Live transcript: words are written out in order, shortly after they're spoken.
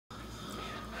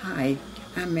Hi,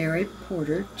 I'm Mary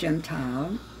Porter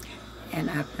Gentile, and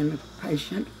I've been a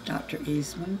patient of Dr.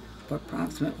 Eastman for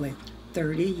approximately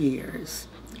 30 years.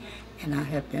 And I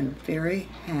have been very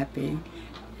happy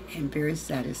and very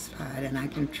satisfied, and I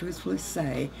can truthfully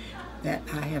say that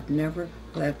I have never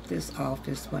left this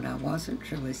office when I wasn't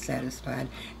truly satisfied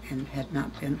and had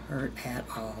not been hurt at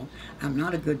all. I'm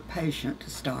not a good patient to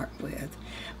start with,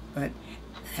 but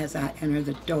as I enter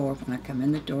the door, when I come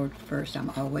in the door first, I'm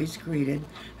always greeted,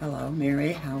 "Hello,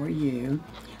 Mary, how are you?"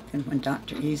 And when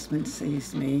Dr. Eastman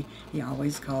sees me, he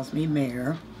always calls me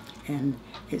Mayor. And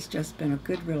it's just been a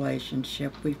good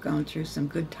relationship. We've gone through some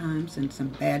good times and some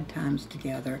bad times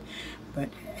together, but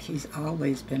he's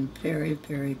always been very,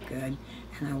 very good,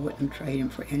 and I wouldn't trade him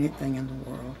for anything in the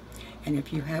world. And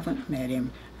if you haven't met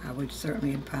him, I would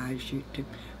certainly advise you to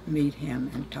meet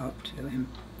him and talk to him.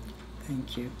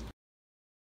 Thank you.